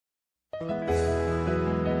This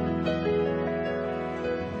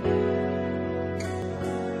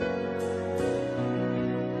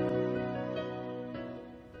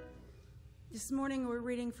morning we're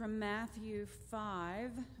reading from Matthew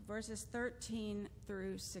 5, verses 13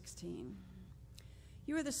 through 16.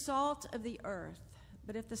 You are the salt of the earth,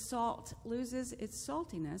 but if the salt loses its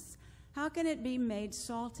saltiness, how can it be made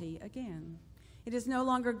salty again? It is no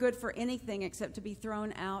longer good for anything except to be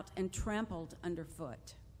thrown out and trampled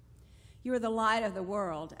underfoot. You are the light of the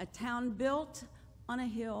world. A town built on a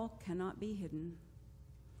hill cannot be hidden.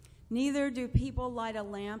 Neither do people light a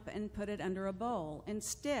lamp and put it under a bowl.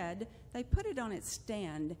 Instead, they put it on its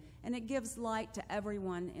stand, and it gives light to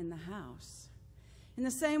everyone in the house. In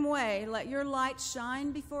the same way, let your light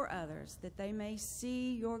shine before others, that they may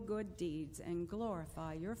see your good deeds and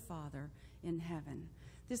glorify your Father in heaven.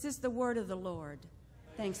 This is the word of the Lord.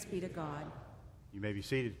 Thanks be to God. You may be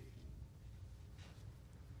seated.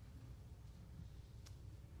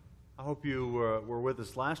 I hope you were with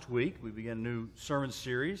us last week. We began a new sermon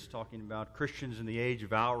series talking about Christians in the age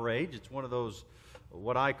of outrage. It's one of those,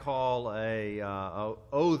 what I call a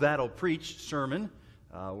 "Oh, that'll preach" sermon,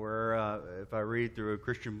 where if I read through a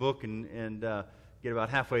Christian book and get about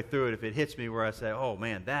halfway through it, if it hits me where I say, "Oh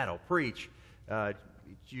man, that'll preach," it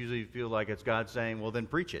usually feel like it's God saying, "Well, then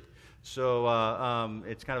preach it." So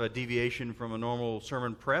it's kind of a deviation from a normal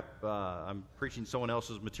sermon prep. I'm preaching someone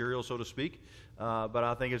else's material, so to speak. But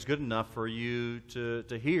I think it's good enough for you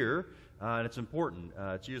to hear, and it's important.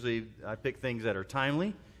 It's usually, I pick things that are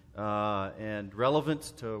timely and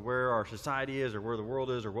relevant to where our society is or where the world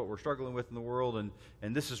is or what we're struggling with in the world,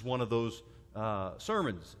 and this is one of those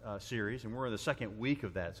sermons series, and we're in the second week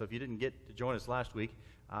of that. So if you didn't get to join us last week,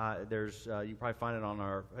 there's you can probably find it on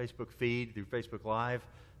our Facebook feed, through Facebook Live,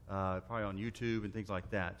 probably on YouTube and things like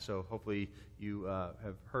that. So hopefully you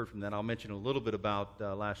have heard from that. I'll mention a little bit about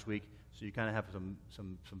last week, so you kind of have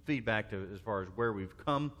some feedback to, as far as where we've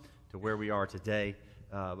come to where we are today.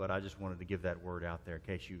 But I just wanted to give that word out there in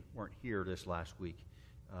case you weren't here this last week.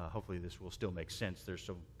 Hopefully this will still make sense. There's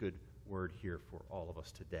some good word here for all of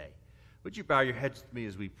us today. Would you bow your heads with me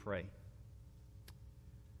as we pray?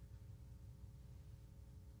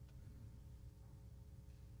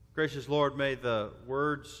 Gracious Lord, may the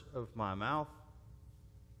words of my mouth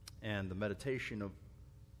and the meditation of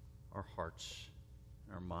our hearts,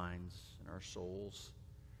 our minds, and our souls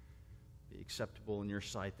be acceptable in your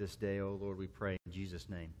sight this day, O Lord, we pray in Jesus'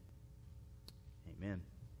 name. Amen.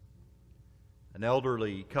 An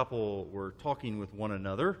elderly couple were talking with one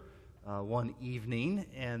another one evening,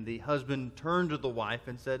 and the husband turned to the wife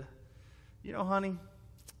and said, "You know, honey,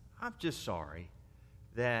 I'm just sorry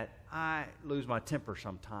that I lose my temper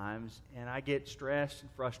sometimes, and I get stressed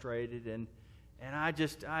and frustrated, and I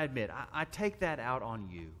admit, I take that out on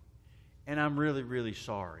you, and I'm really, really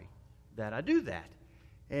sorry that I do that.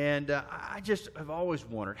 And I just have always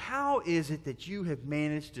wondered, how is it that you have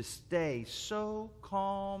managed to stay so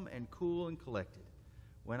calm and cool and collected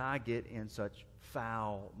when I get in such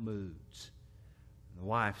foul moods?" And the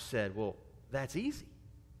wife said, "Well, that's easy.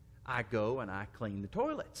 I go and I clean the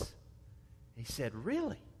toilets." He said,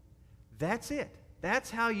 "Really? That's it?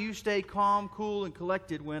 That's how you stay calm, cool, and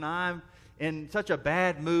collected when I'm in such a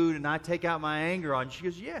bad mood and I take out my anger on you?" She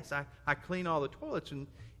goes, "Yes, I clean all the toilets and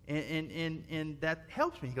that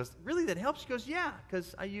helps me." He goes, "Really, that helps?" She goes, "Yeah,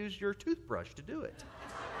 because I use your toothbrush to do it."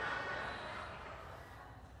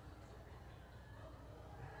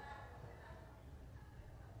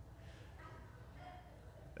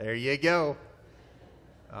 There you go.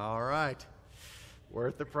 All right.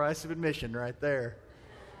 Worth the price of admission right there.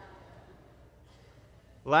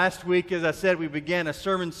 Last week, as I said, we began a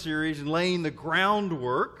sermon series and laying the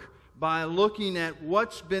groundwork by looking at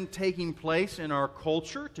what's been taking place in our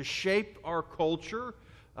culture to shape our culture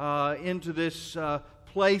into this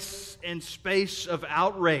place and space of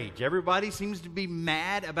outrage. Everybody seems to be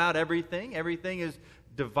mad about everything. Everything is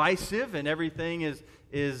divisive, and everything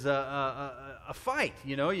is a fight.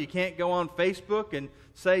 You know, you can't go on Facebook and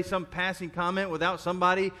say some passing comment without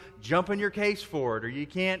somebody jumping your case for it, or you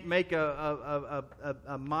can't make a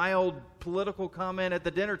mild political comment at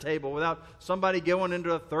the dinner table without somebody going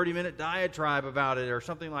into a 30-minute diatribe about it or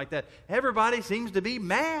something like that. Everybody seems to be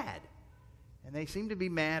mad, and they seem to be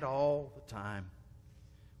mad all the time.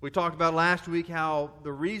 We talked about last week how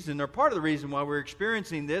the reason, or part of the reason why we're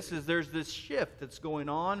experiencing this, is there's this shift that's going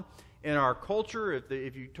on in our culture.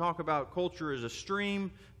 If you talk about culture as a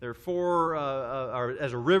stream, there are four, or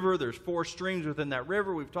as a river, there's four streams within that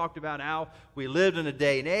river. We've talked about how we lived in a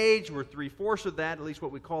day and age where 3/4 of that, at least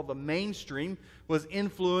what we call the mainstream, was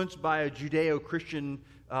influenced by a Judeo-Christian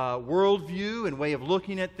worldview and way of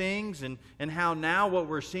looking at things, and how now what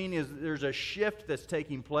we're seeing is there's a shift that's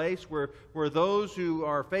taking place where those who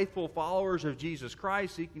are faithful followers of Jesus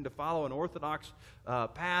Christ, seeking to follow an orthodox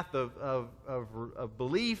path of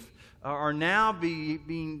belief, are now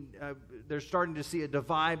they're starting to see a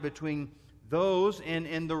divide between those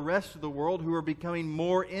and the rest of the world who are becoming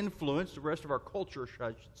more influenced, the rest of our culture, I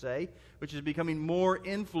should say, which is becoming more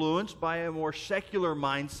influenced by a more secular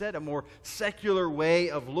mindset, a more secular way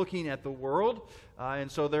of looking at the world.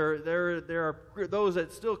 And so there are those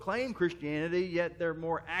that still claim Christianity, yet they're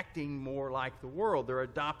acting more like the world. They're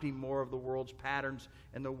adopting more of the world's patterns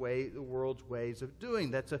and the world's ways of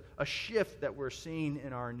doing. That's a shift that we're seeing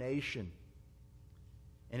in our nation.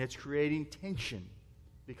 And it's creating tension.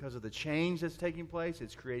 Because of the change that's taking place,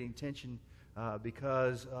 it's creating tension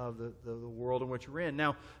because of the world in which we're in.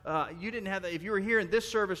 Now, you didn't have that. If you were here in this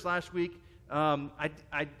service last week, I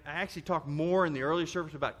actually talked more in the early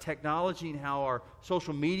service about technology and how our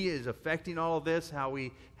social media is affecting all of this, how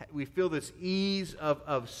we feel this ease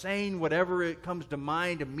of saying whatever it comes to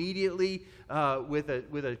mind immediately with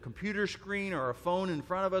a computer screen or a phone in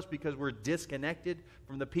front of us because we're disconnected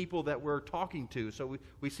from the people that we're talking to. So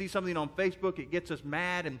we see something on Facebook, it gets us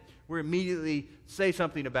mad, and we immediately say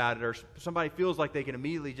something about it, or somebody feels like they can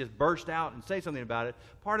immediately just burst out and say something about it.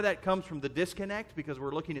 Part of that comes from the disconnect because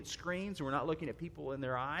we're looking at screens and we're not looking at people in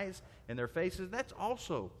their eyes and their faces. That's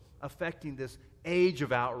also affecting this age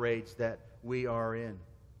of outrage that we are in.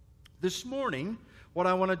 This morning, what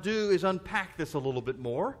I want to do is unpack this a little bit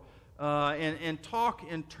more and talk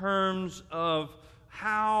in terms of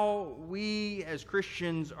how we as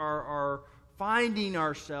Christians are finding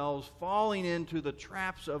ourselves falling into the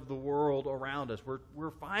traps of the world around us.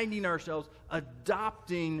 We're finding ourselves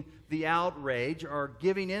adopting the outrage or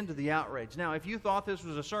giving into the outrage. Now, if you thought this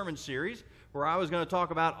was a sermon series where I was going to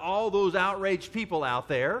talk about all those outraged people out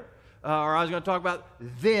there, or I was going to talk about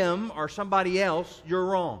them or somebody else, you're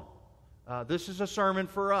wrong. This is a sermon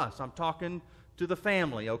for us. I'm talking to the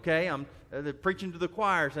family, okay? I'm preaching to the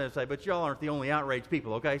choirs and I say, but y'all aren't the only outraged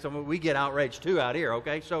people, okay? So we get outraged too out here,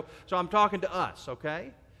 okay? So I'm talking to us,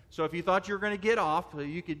 okay? So if you thought you were going to get off,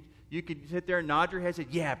 you could sit there and nod your head and say,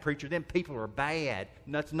 yeah, preacher, them people are bad.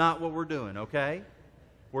 And that's not what we're doing, okay?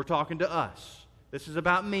 We're talking to us. This is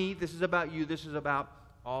about me. This is about you. This is about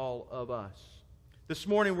all of us. This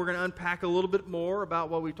morning we're going to unpack a little bit more about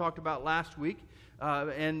what we talked about last week.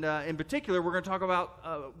 And in particular, we're going to talk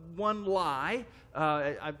about one lie.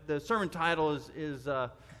 The sermon title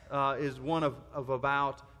is one of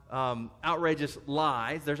about outrageous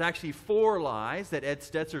lies. There's actually 4 lies that Ed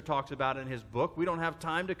Stetzer talks about in his book. We don't have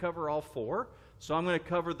time to cover all 4, so I'm going to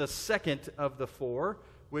cover the second of the 4,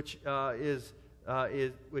 which is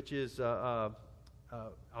I'll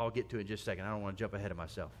get to it in just a second. I don't want to jump ahead of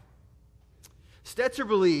myself. Stetzer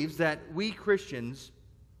believes that we Christians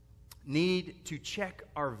need to check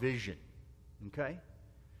our vision, okay?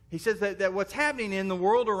 He says that what's happening in the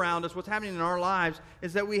world around us, what's happening in our lives,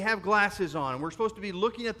 is that we have glasses on. We're supposed to be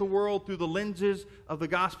looking at the world through the lenses of the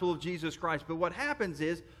gospel of Jesus Christ. But what happens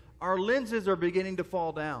is our lenses are beginning to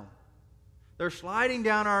fall down. They're sliding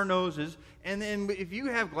down our noses, and then if you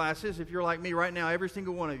have glasses, if you're like me right now, every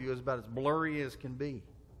single one of you is about as blurry as can be,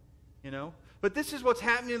 you know? But this is what's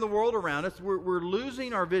happening in the world around us. We're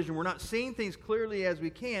losing our vision. We're not seeing things clearly as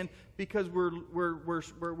we can because we're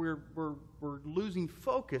losing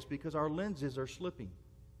focus because our lenses are slipping.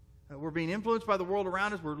 We're being influenced by the world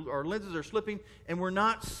around us. Our lenses are slipping, and we're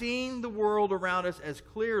not seeing the world around us as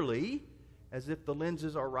clearly as if the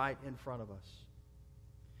lenses are right in front of us.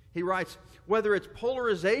 He writes, whether it's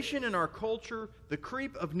polarization in our culture, the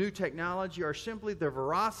creep of new technology, or simply the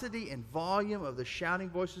veracity and volume of the shouting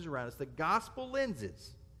voices around us, the gospel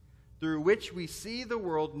lenses through which we see the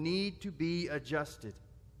world need to be adjusted.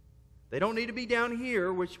 They don't need to be down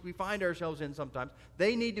here, which we find ourselves in sometimes.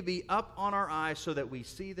 They need to be up on our eyes so that we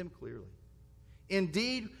see them clearly.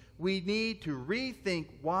 Indeed, we need to rethink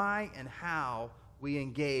why and how we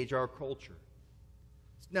engage our culture.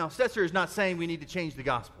 Now, Stetzer is not saying we need to change the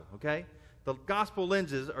gospel, okay? The gospel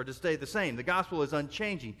lenses are to stay the same. The gospel is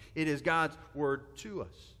unchanging. It is God's word to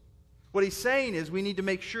us. What he's saying is we need to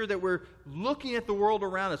make sure that we're looking at the world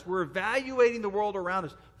around us. We're evaluating the world around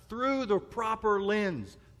us through the proper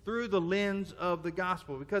lens, through the lens of the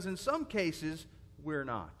gospel, because in some cases, we're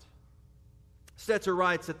not. Stetzer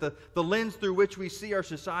writes that the lens through which we see our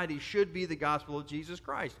society should be the gospel of Jesus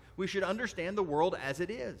Christ. We should understand the world as it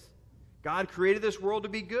is. God created this world to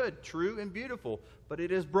be good, true, and beautiful, but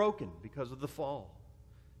it is broken because of the fall.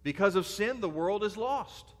 Because of sin, the world is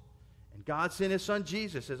lost. And God sent His Son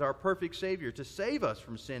Jesus as our perfect Savior to save us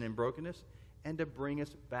from sin and brokenness and to bring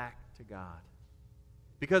us back to God.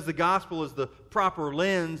 Because the gospel is the proper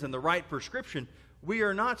lens and the right prescription, we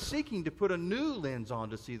are not seeking to put a new lens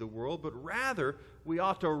on to see the world, but rather we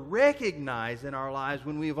ought to recognize in our lives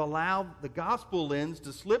when we've allowed the gospel lens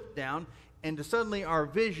to slip down and to suddenly our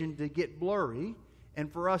vision to get blurry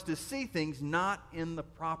and for us to see things not in the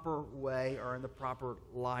proper way or in the proper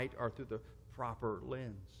light or through the proper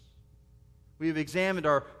lens. We have examined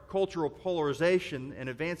our cultural polarization and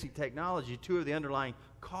advancing technology, two of the underlying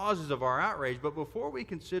causes of our outrage. But before we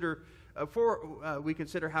consider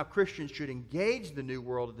how Christians should engage the new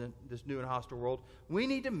world, this new and hostile world, we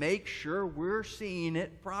need to make sure we're seeing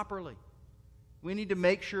it properly. We need to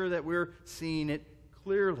make sure that we're seeing it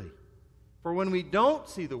clearly. For when we don't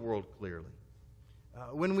see the world clearly,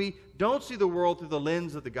 when we don't see the world through the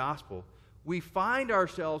lens of the gospel, we find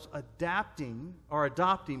ourselves adopting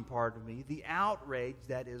the outrage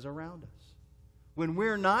that is around us. When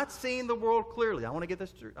we're not seeing the world clearly, I want to get this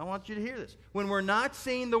through. I want you to hear this. When we're not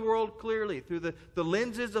seeing the world clearly through the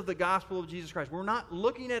lenses of the gospel of Jesus Christ, we're not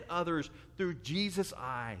looking at others through Jesus'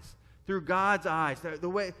 eyes, through God's eyes, the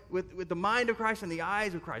way with the mind of Christ and the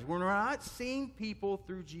eyes of Christ. When we're not seeing people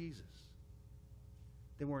through Jesus,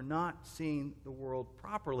 then we're not seeing the world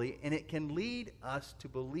properly, and it can lead us to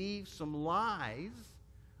believe some lies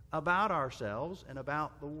about ourselves and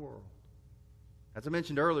about the world. As I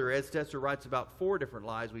mentioned earlier, Ed Stetzer writes about 4 different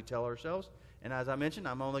lies we tell ourselves, and as I mentioned,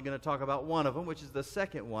 I'm only going to talk about one of them, which is the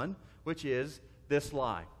second one, which is this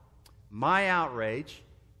lie. My outrage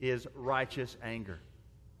is righteous anger.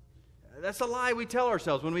 That's a lie we tell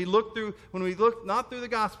ourselves when we look not through the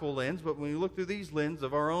gospel lens, but when we look through these lenses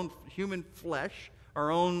of our own human flesh, our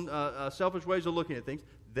own selfish ways of looking at things.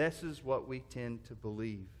 This is what we tend to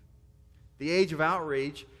believe. The age of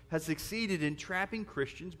outrage has succeeded in trapping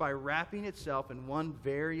Christians by wrapping itself in one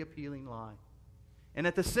very appealing lie. And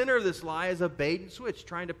at the center of this lie is a bait and switch,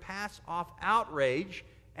 trying to pass off outrage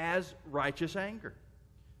as righteous anger.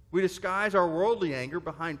 We disguise our worldly anger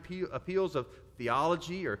behind appeals of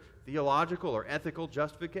theology or theological or ethical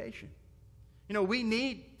justification. You know, we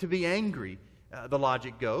need to be angry, the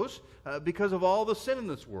logic goes, because of all the sin in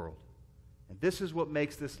this world. And this is what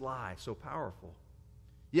makes this lie so powerful.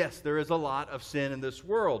 Yes, there is a lot of sin in this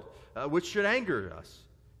world, which should anger us.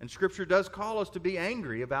 And Scripture does call us to be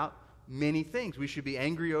angry about many things. We should be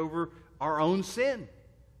angry over our own sin.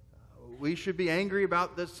 We should be angry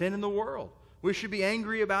about the sin in the world. We should be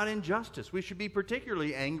angry about injustice. We should be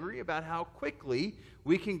particularly angry about how quickly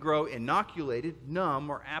we can grow inoculated, numb,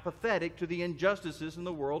 or apathetic to the injustices in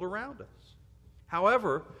the world around us.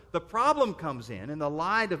 However, the problem comes in and the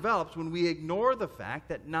lie develops when we ignore the fact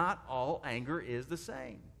that not all anger is the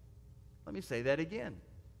same. Let me say that again.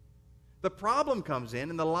 The problem comes in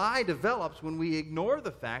and the lie develops when we ignore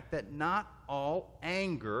the fact that not all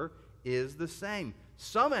anger is the same.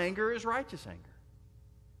 Some anger is righteous anger.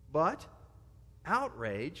 But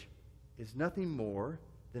outrage is nothing more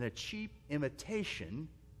than a cheap imitation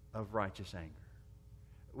of righteous anger.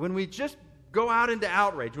 When we just go out into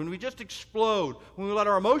outrage, when we just explode, when we let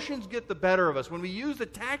our emotions get the better of us, when we use the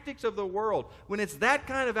tactics of the world, when it's that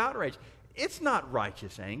kind of outrage, it's not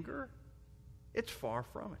righteous anger. It's far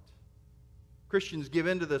from it. Christians give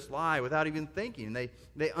into this lie without even thinking. They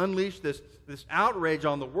unleash this outrage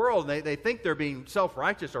on the world, and they think they're being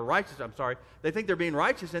self-righteous or righteous, They think they're being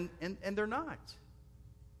righteous, and they're not.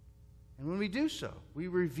 And when we do so, we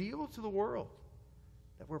reveal to the world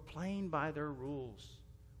that we're playing by their rules.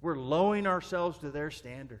 We're lowering ourselves to their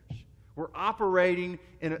standards. We're operating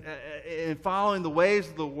in following the ways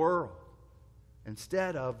of the world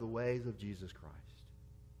instead of the ways of Jesus Christ.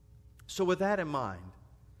 So with that in mind,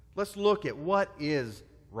 let's look at what is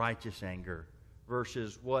righteous anger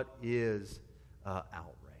versus what is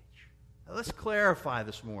outrage. Now, let's clarify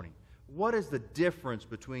this morning. What is the difference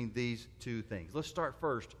between these two things? Let's start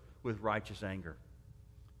first with righteous anger.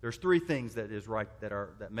 There's 3 things that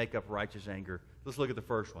make up righteous anger. Let's look at the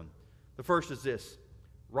first one. The first is this.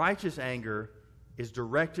 Righteous anger is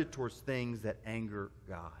directed towards things that anger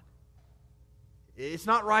God. It's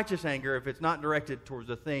not righteous anger if it's not directed towards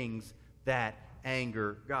the things that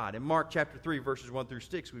anger God. In Mark chapter 3, verses 1 through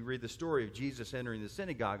 6, we read the story of Jesus entering the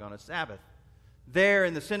synagogue on a Sabbath. There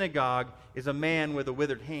in the synagogue is a man with a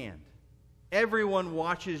withered hand. Everyone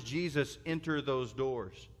watches Jesus enter those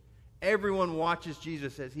doors. Everyone watches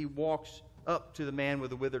Jesus as he walks up to the man with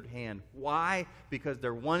the withered hand. Why? Because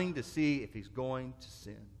they're wanting to see if he's going to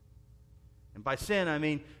sin. And by sin, I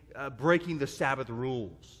mean breaking the Sabbath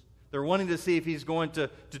rules. They're wanting to see if he's going to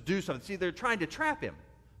do something. See, they're trying to trap him.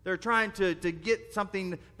 They're trying to get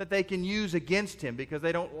something that they can use against him because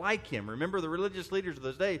they don't like him. Remember, the religious leaders of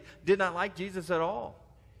those days did not like Jesus at all.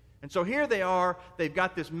 And so here they are, they've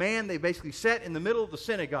got this man they basically set in the middle of the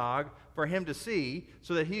synagogue for him to see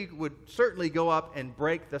so that he would certainly go up and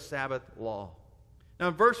break the Sabbath law. Now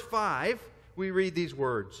in verse 5, we read these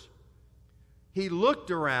words. He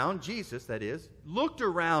looked around, Jesus that is, looked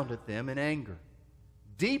around at them in anger,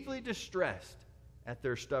 deeply distressed at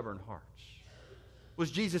their stubborn hearts.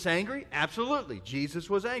 Was Jesus angry? Absolutely. Jesus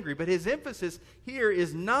was angry. But his emphasis here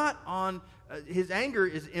is not on,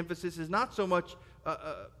 emphasis is not so much,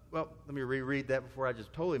 well, let me reread that before I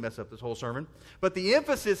just totally mess up this whole sermon. But the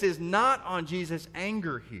emphasis is not on Jesus'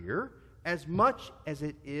 anger here as much as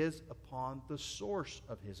it is upon the source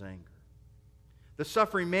of his anger. The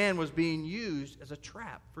suffering man was being used as a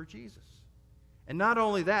trap for Jesus. And not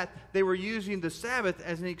only that, they were using the Sabbath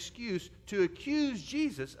as an excuse to accuse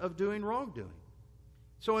Jesus of doing wrongdoing.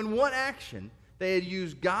 So in one action, they had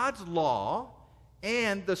used God's law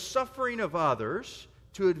and the suffering of others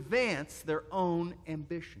to advance their own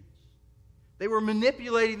ambitions. They were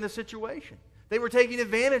manipulating the situation. They were taking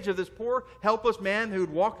advantage of this poor, helpless man who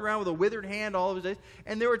had walked around with a withered hand all of his days,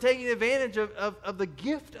 and they were taking advantage of the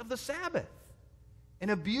gift of the Sabbath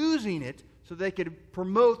and abusing it so they could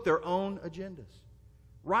promote their own agendas.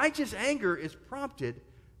 Righteous anger is prompted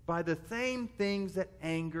by the same things that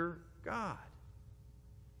anger God,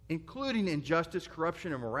 including injustice,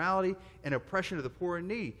 corruption, immorality, and oppression of the poor and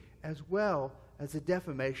needy, as well as the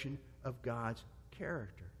defamation of God's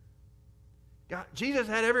character. Jesus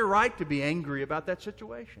had every right to be angry about that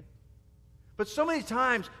situation. But so many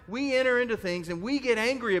times we enter into things and we get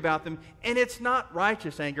angry about them, and it's not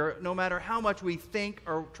righteous anger, no matter how much we think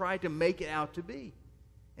or try to make it out to be.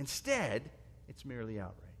 Instead, it's merely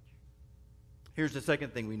outrage. Here's the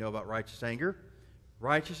second thing we know about righteous anger.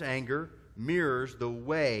 Righteous anger mirrors the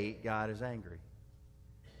way God is angry.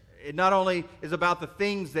 It not only is about the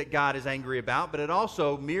things that God is angry about, but it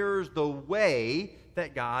also mirrors the way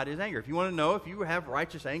that God is angry. If you want to know if you have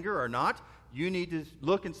righteous anger or not, you need to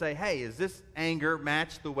look and say, hey, is this anger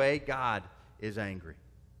match the way God is angry?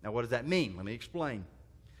 Now, what does that mean? Let me explain.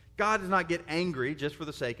 God does not get angry just for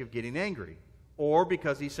the sake of getting angry, or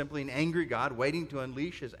because he's simply an angry God waiting to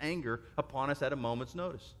unleash his anger upon us at a moment's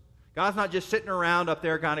notice. God's not just sitting around up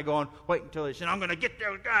there kind of going, wait until he says, I'm going to get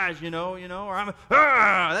those guys, or I'm,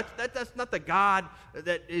 that's not the God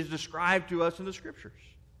that is described to us in the Scriptures.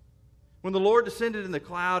 When the Lord descended in the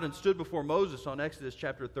cloud and stood before Moses on Exodus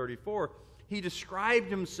chapter 34, he described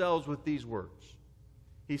himself with these words.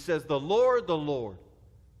 He says, the Lord,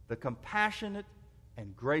 the compassionate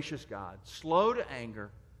and gracious God, slow to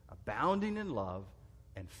anger, abounding in love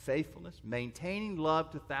and faithfulness, maintaining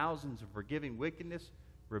love to thousands, and forgiving wickedness,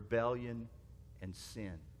 rebellion, and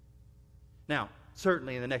sin. Now,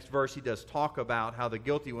 certainly in the next verse he does talk about how the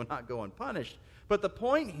guilty will not go unpunished, but the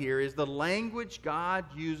point here is the language God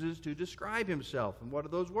uses to describe himself. And what are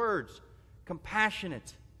those words?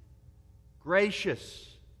 Compassionate,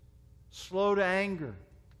 gracious, slow to anger,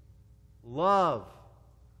 love,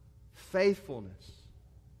 faithfulness.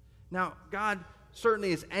 Now, God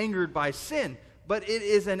certainly is angered by sin, but it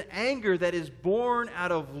is an anger that is born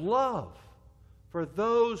out of love for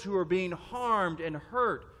those who are being harmed and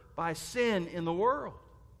hurt by sin in the world.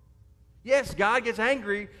 Yes, God gets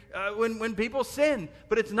angry when people sin,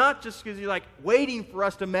 but it's not just because he's like waiting for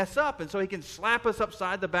us to mess up and so he can slap us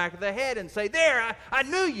upside the back of the head and say, there, I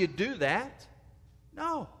knew you'd do that.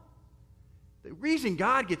 No. The reason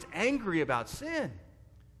God gets angry about sin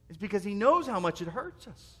is because he knows how much it hurts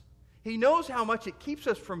us. He knows how much it keeps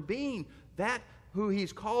us from being that who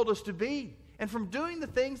he's called us to be and from doing the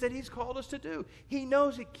things that he's called us to do. He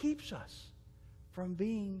knows it keeps us from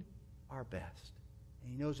being our best.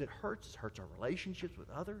 And he knows it hurts. It hurts our relationships with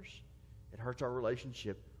others. It hurts our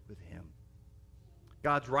relationship with him.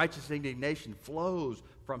 God's righteous indignation flows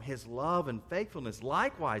from his love and faithfulness.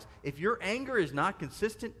 Likewise, if your anger is not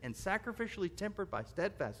consistent and sacrificially tempered by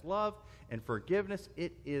steadfast love and forgiveness,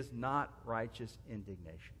 it is not righteous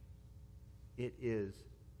indignation. It is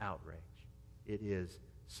outrage. It is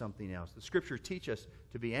something else. The Scriptures teach us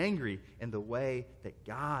to be angry in the way that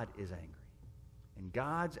God is angry. And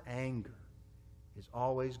God's anger is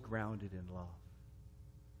always grounded in love.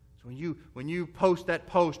 So when you post that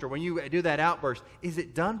post or when you do that outburst, is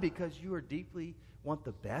it done because you are deeply want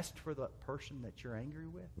the best for the person that you're angry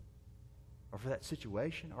with? Or for that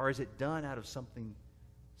situation? Or is it done out of something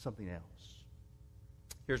else?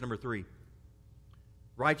 Here's number 3.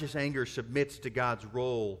 Righteous anger submits to God's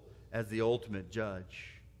role as the ultimate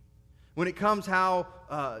judge. When it comes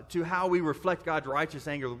to how we reflect God's righteous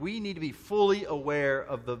anger, we need to be fully aware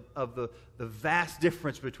of the vast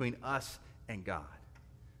difference between us and God.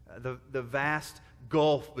 the vast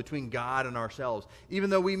gulf between God and ourselves. Even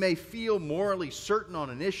though we may feel morally certain on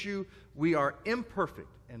an issue, we are imperfect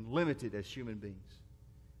and limited as human beings.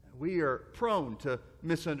 We are prone to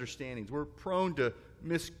misunderstandings. We're prone to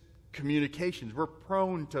miscommunications. We're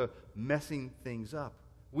prone to messing things up.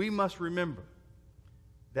 We must remember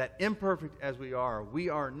that imperfect as we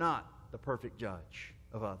are not the perfect judge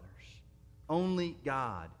of others. Only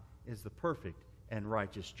God is the perfect and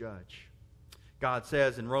righteous judge. God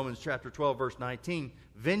says in Romans chapter 12, verse 19,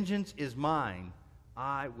 "Vengeance is mine,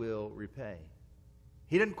 I will repay."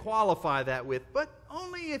 He didn't qualify that with, but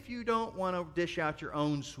only if you don't want to dish out your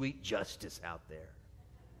own sweet justice out there.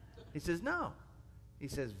 He says, no. He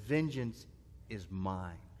says, vengeance is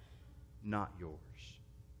mine, not yours.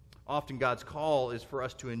 Often God's call is for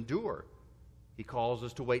us to endure. He calls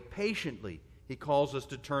us to wait patiently. He calls us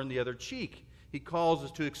to turn the other cheek. He calls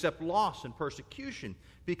us to accept loss and persecution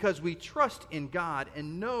because we trust in God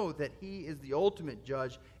and know that He is the ultimate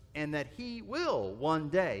judge and that He will one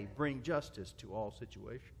day bring justice to all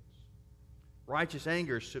situations. Righteous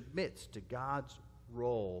anger submits to God's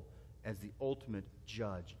role as the ultimate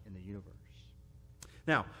judge in the universe.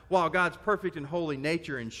 Now, while God's perfect and holy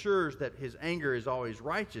nature ensures that His anger is always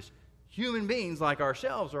righteous, human beings like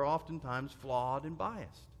ourselves are oftentimes flawed and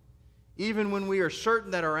biased. Even when we are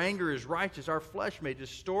certain that our anger is righteous, our flesh may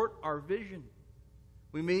distort our vision.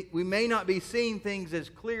 We may not be seeing things as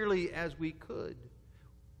clearly as we could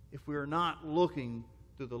if we are not looking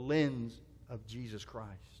through the lens of Jesus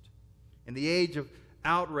Christ. In the age of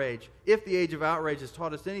outrage, if the age of outrage has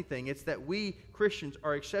taught us anything, it's that we Christians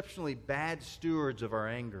are exceptionally bad stewards of our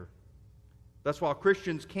anger. Thus, while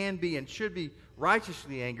Christians can be and should be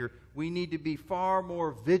righteously angry, we need to be far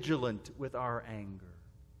more vigilant with our anger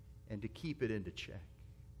and to keep it into check.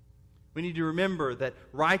 We need to remember that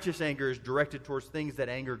righteous anger is directed towards things that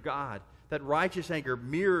anger God, that righteous anger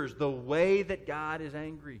mirrors the way that God is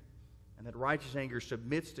angry, and that righteous anger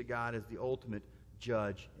submits to God as the ultimate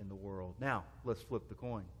judge in the world. Now, let's flip the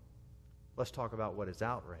coin. Let's talk about what is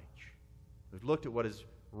outrage. We've looked at what is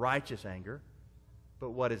righteous anger,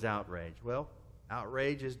 but what is outrage? Well,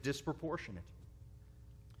 outrage is disproportionate.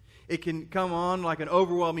 It can come on like an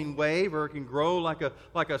overwhelming wave, or it can grow like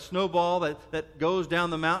a snowball that goes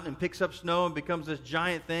down the mountain and picks up snow and becomes this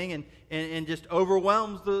giant thing and just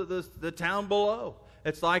overwhelms the town below.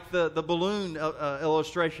 It's like the balloon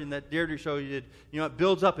illustration that Deirdre showed you did. You know, it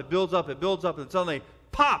builds up, and suddenly,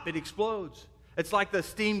 pop, it explodes. It's like the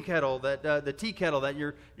steam kettle, the tea kettle that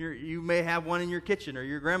you may have one in your kitchen, or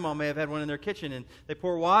your grandma may have had one in their kitchen, and they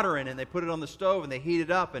pour water in and they put it on the stove and they heat it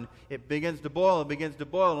up and it begins to boil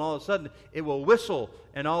and all of a sudden it will whistle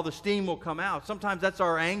and all the steam will come out. Sometimes that's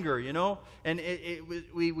our anger, you know, and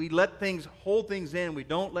we let things, hold things in, we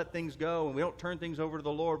don't let things go, and we don't turn things over to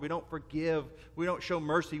the Lord, we don't forgive, we don't show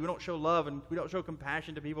mercy, we don't show love, and we don't show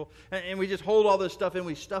compassion to people, and we just hold all this stuff in,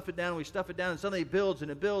 we stuff it down, and suddenly it builds and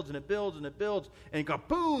it builds and it builds and it builds, and it goes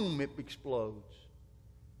boom, it explodes.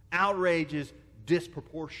 Outrage is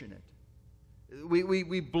disproportionate.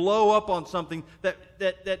 We blow up on something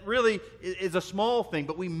that really is a small thing,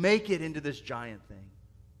 but we make it into this giant thing.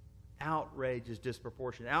 Outrage is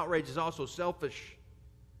disproportionate. Outrage is also selfish.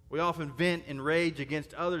 We often vent and rage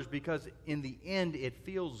against others because in the end it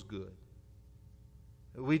feels good.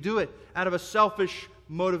 We do it out of a selfish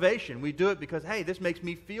motivation. We do it because, hey, this makes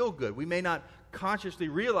me feel good. We may not consciously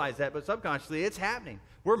realize that, but subconsciously it's happening.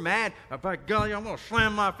 We're mad. By golly, I'm going to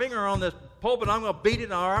slam my finger on this pulpit, I'm going to beat it,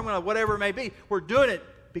 or I'm going to whatever it may be. We're doing it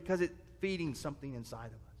because it's feeding something inside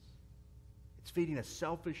of us. It's feeding a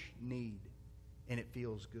selfish need, and it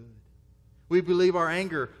feels good. We believe our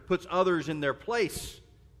anger puts others in their place.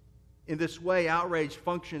 In this way, outrage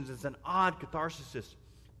functions as an odd catharsis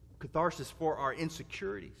for our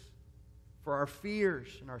insecurities, for our fears,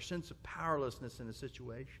 and our sense of powerlessness in a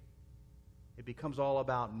situation. It becomes all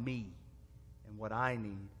about me and what I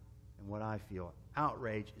need and what I feel.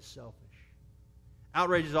 Outrage is selfish.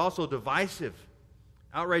 Outrage is also divisive.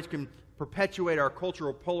 Outrage can perpetuate our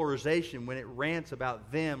cultural polarization when it rants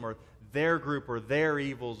about them or their group or their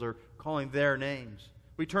evils or calling their names.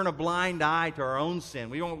 We turn a blind eye to our own sin.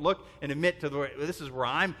 We don't look and admit to this is where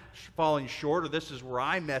I'm falling short or this is where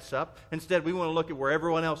I mess up. Instead, we want to look at where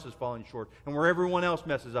everyone else is falling short and where everyone else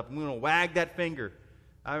messes up. And we want to wag that finger.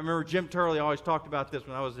 I remember Jim Turley always talked about this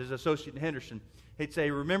when I was his associate in Henderson. He'd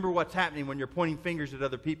say, remember what's happening when you're pointing fingers at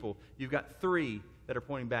other people. You've got 3 that are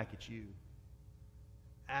pointing back at you.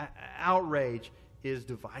 Outrage is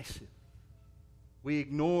divisive. We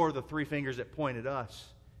ignore the 3 fingers that point at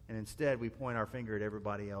us, and instead we point our finger at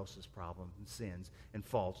everybody else's problems and sins and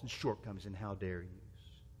faults and shortcomings and how dare you.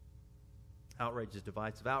 Outrage is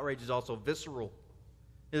divisive. Outrage is also visceral.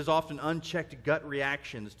 It is often unchecked gut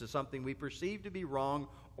reactions to something we perceive to be wrong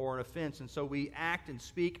or an offense, and so we act and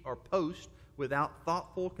speak or post without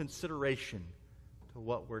thoughtful consideration to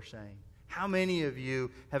what we're saying. How many of you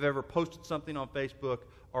have ever posted something on Facebook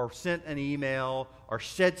or sent an email or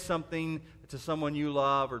said something to someone you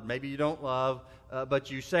love or maybe you don't love, but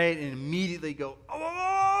you say it and immediately go,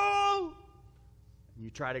 oh, and you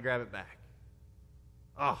try to grab it back.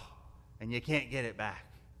 Oh, and you can't get it back.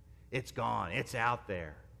 It's gone. It's out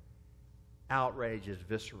there. Outrage is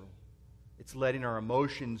visceral. It's letting our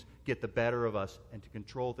emotions get the better of us and to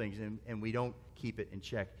control things, and we don't keep it in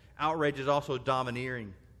check. Outrage is also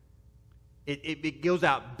domineering. It goes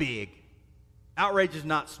out big. Outrage is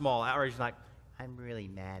not small. Outrage is like, I'm really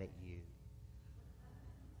mad at you.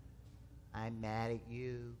 I'm mad at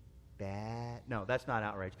you. Bad. No, that's not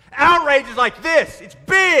outrage. Outrage is like this. It's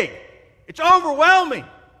big. It's overwhelming.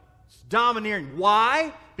 It's domineering.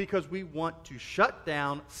 Why? Because we want to shut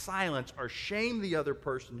down, silence, or shame the other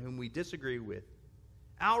person whom we disagree with.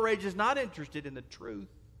 Outrage is not interested in the truth.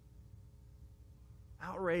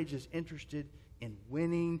 Outrage is interested in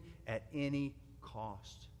winning at any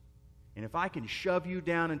cost. And if I can shove you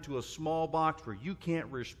down into a small box where you can't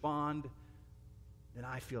respond, then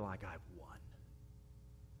I feel like I've won.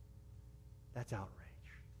 That's outrage.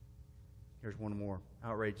 Here's one more.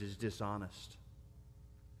 Outrage is dishonest.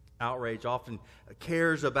 Outrage often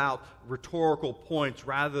cares about rhetorical points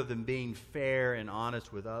rather than being fair and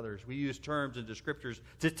honest with others. We use terms and descriptors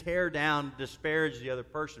to tear down, disparage the other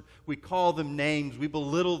person. We call them names. We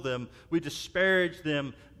belittle them. We disparage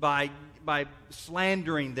them by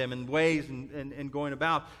slandering them in ways and going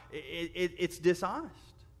about. It's dishonest.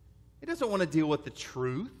 It doesn't want to deal with the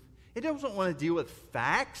truth. It doesn't want to deal with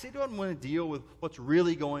facts. It doesn't want to deal with what's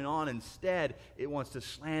really going on. Instead, it wants to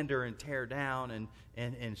slander and tear down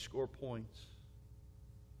and score points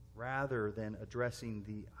rather than addressing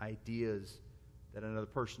the ideas that another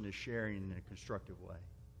person is sharing in a constructive way.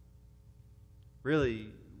 Really,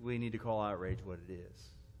 we need to call outrage what it is.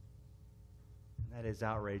 And that is,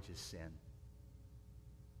 outrage is sin.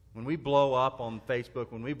 When we blow up on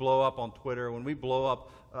Facebook, when we blow up on Twitter, when we blow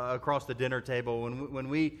up across the dinner table, when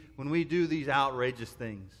we do these outrageous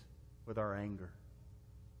things with our anger,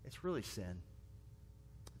 it's really sin.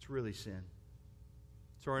 It's really sin.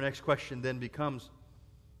 So our next question then becomes,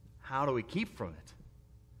 how do we keep from it?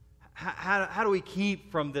 How do we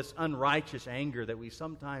keep from this unrighteous anger that we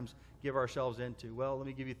sometimes give ourselves into? Well, let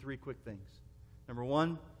me give you 3 quick things. Number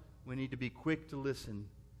 1, we need to be quick to listen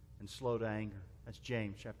and slow to anger. That's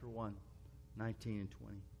James chapter 1, 19 and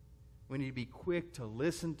 20. We need to be quick to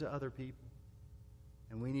listen to other people,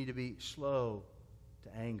 and we need to be slow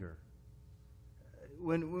to anger.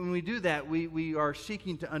 When we do that, we are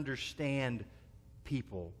seeking to understand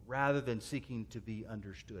people rather than seeking to be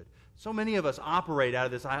understood. So many of us operate out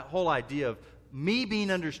of this whole idea of me being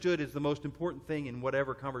understood is the most important thing in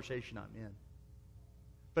whatever conversation I'm in.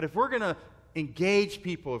 But if we're going to engage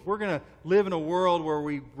people, if we're going to live in a world where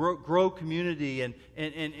we grow community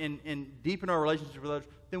and deepen our relationship with others,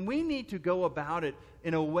 then we need to go about it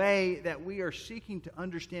in a way that we are seeking to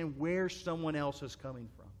understand where someone else is coming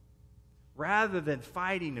from, rather than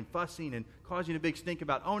fighting and fussing and causing a big stink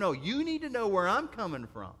about, oh no, you need to know where I'm coming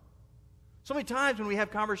from. So many times when we have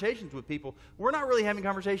conversations with people, we're not really having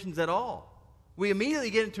conversations at all. We immediately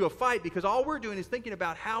get into a fight because all we're doing is thinking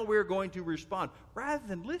about how we're going to respond rather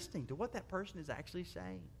than listening to what that person is actually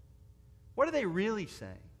saying. What are they really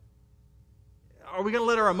saying? Are we going to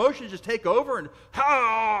let our emotions just take over and,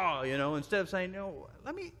 instead of saying, no,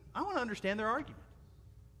 I want to understand their argument.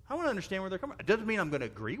 I want to understand where they're coming from. It doesn't mean I'm going to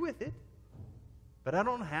agree with it, but I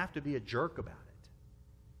don't have to be a jerk about it.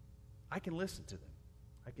 I can listen to them.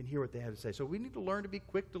 I can hear what they have to say. So we need to learn to be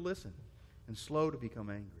quick to listen and slow to become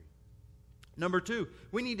angry. Number 2,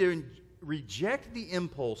 we need to reject the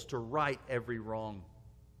impulse to right every wrong.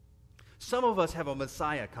 Some of us have a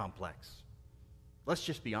Messiah complex. Let's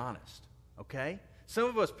just be honest, okay? Some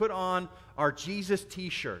of us put on our Jesus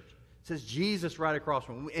t-shirt. It says Jesus right across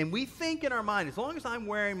from us. And we think in our mind, as long as I'm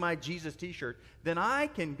wearing my Jesus t-shirt, then I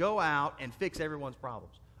can go out and fix everyone's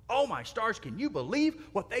problems. Oh my stars, can you believe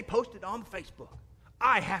what they posted on Facebook?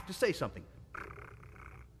 I have to say something.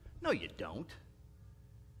 No, you don't.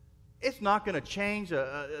 It's not going to change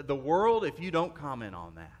the world if you don't comment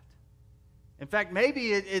on that. In fact,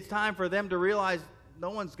 maybe it's time for them to realize no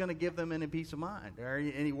one's going to give them any peace of mind or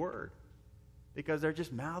any word because they're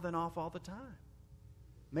just mouthing off all the time.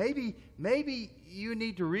 Maybe you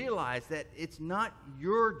need to realize that it's not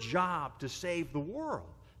your job to save the world.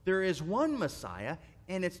 There is one Messiah,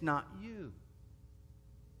 and it's not you.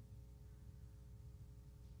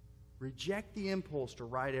 Reject the impulse to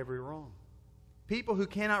right every wrong. People who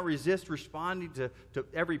cannot resist responding to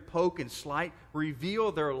every poke and slight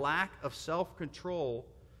reveal their lack of self-control,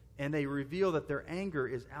 and they reveal that their anger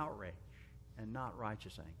is outrage and not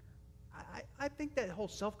righteous anger. I think that whole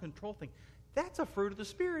self-control thing, that's a fruit of the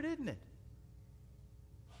Spirit, isn't it?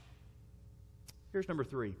 Here's number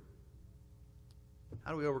 3.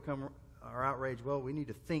 How do we overcome our outrage? Well, we need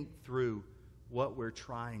to think through what we're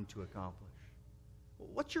trying to accomplish.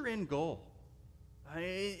 What's your end goal?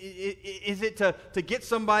 Is it to get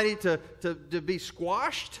somebody to be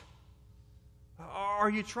squashed? Are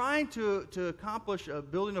you trying to accomplish a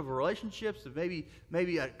building of relationships, to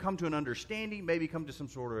maybe come to an understanding, maybe come to some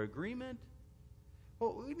sort of agreement?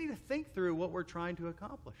 Well, we need to think through what we're trying to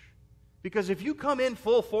accomplish. Because if you come in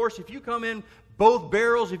full force, if you come in both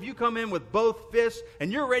barrels, if you come in with both fists,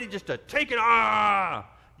 and you're ready just to take it,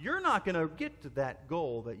 you're not going to get to that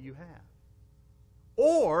goal that you have.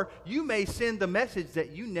 Or you may send the message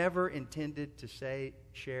that you never intended to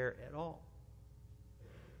share at all.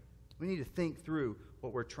 We need to think through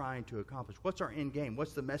what we're trying to accomplish. What's our end game?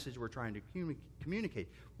 What's the message we're trying to communicate?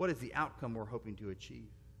 What is the outcome we're hoping to achieve?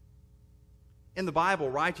 In the Bible,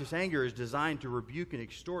 righteous anger is designed to rebuke and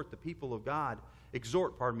exhort the people of God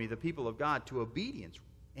to obedience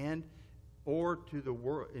or to the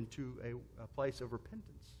world into a place of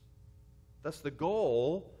repentance. Thus, the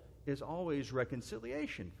goal is always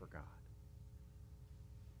reconciliation for God.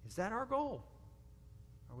 Is that our goal?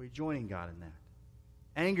 Are we joining God in that?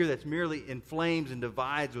 Anger that's merely inflames and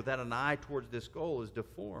divides without an eye towards this goal is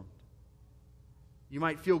deformed. You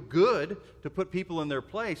might feel good to put people in their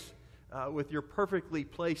place with your perfectly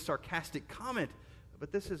placed sarcastic comment,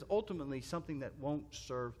 but this is ultimately something that won't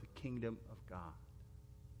serve the kingdom of God.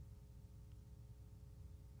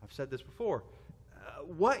 I've said this before.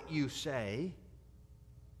 What you say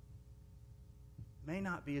may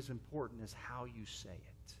not be as important as how you say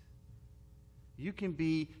it. You can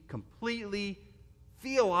be completely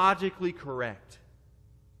theologically correct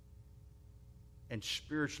and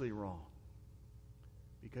spiritually wrong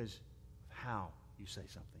because of how you say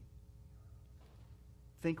something.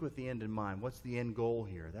 Think with the end in mind. What's the end goal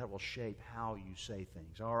here? That will shape how you say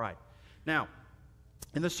things. All right. Now,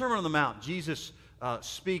 in the Sermon on the Mount, Jesus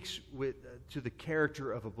speaks to the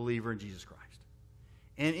character of a believer in Jesus Christ.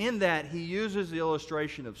 And in that, he uses the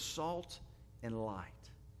illustration of salt and light.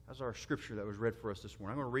 That's our scripture that was read for us this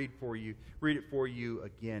morning. I'm going to read it for you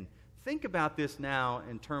again. Think about this now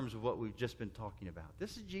in terms of what we've just been talking about.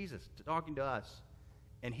 This is Jesus talking to us.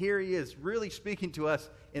 And here he is really speaking to us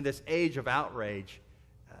in this age of outrage.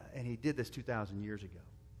 And he did this 2,000 years ago.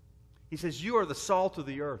 He says, "You are the salt of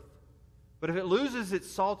the earth. But if it loses its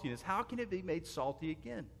saltiness, how can it be made salty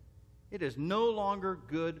again? It is no longer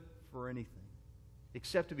good for anything,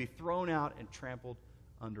 except to be thrown out and trampled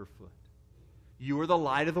underfoot. You are the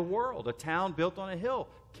light of the world. A town built on a hill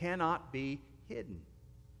cannot be hidden.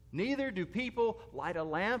 Neither do people light a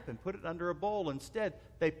lamp and put it under a bowl. Instead,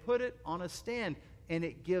 they put it on a stand, and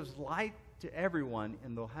it gives light to everyone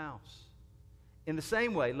in the house. In the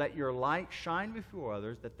same way, let your light shine before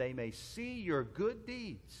others, that they may see your good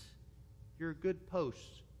deeds, your good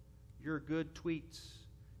posts, your good tweets,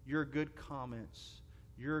 your good comments,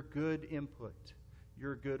 your good input,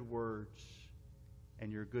 your good words,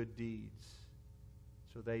 and your good deeds,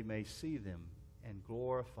 so they may see them and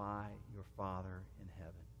glorify your Father in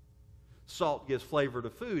heaven." Salt gives flavor to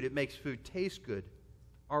food. It makes food taste good.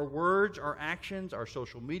 Our words, our actions, our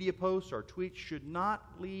social media posts, our tweets should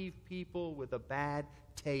not leave people with a bad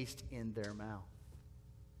taste in their mouth.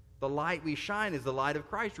 The light we shine is the light of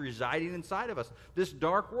Christ residing inside of us. This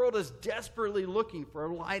dark world is desperately looking for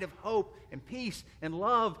a light of hope and peace and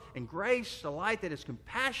love and grace, a light that is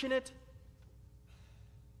compassionate.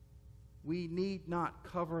 We need not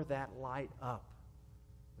cover that light up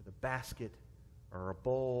with a basket or a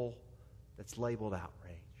bowl that's labeled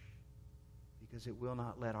outrage, because it will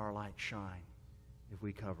not let our light shine if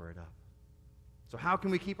we cover it up. So how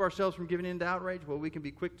can we keep ourselves from giving in to outrage? Well, we can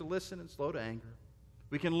be quick to listen and slow to anger.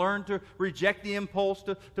 We can learn to reject the impulse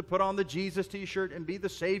to put on the Jesus t-shirt and be the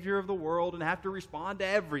savior of the world and have to respond to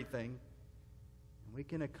everything. And we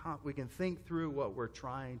can think through what we're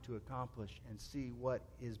trying to accomplish and see what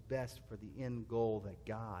is best for the end goal that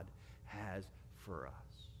God has for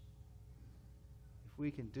us. If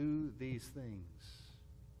we can do these things,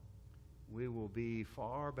 we will be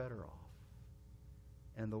far better off,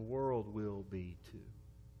 and the world will be too.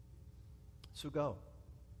 So go.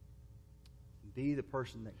 Be the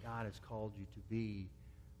person that God has called you to be,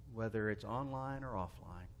 whether it's online or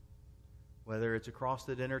offline, whether it's across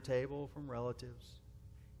the dinner table from relatives,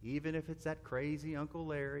 even if it's that crazy Uncle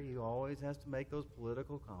Larry who always has to make those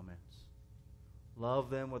political comments, Love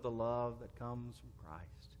them with a love that comes from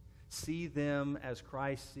Christ. See them as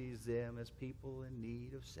Christ sees them, as people in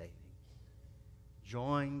need of saving.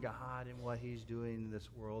 Join God in what He's doing in this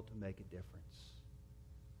world to make a difference.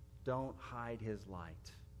 Don't hide His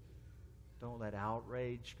light. Don't let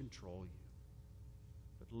outrage control you,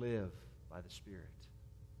 but live by the Spirit.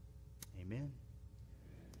 Amen.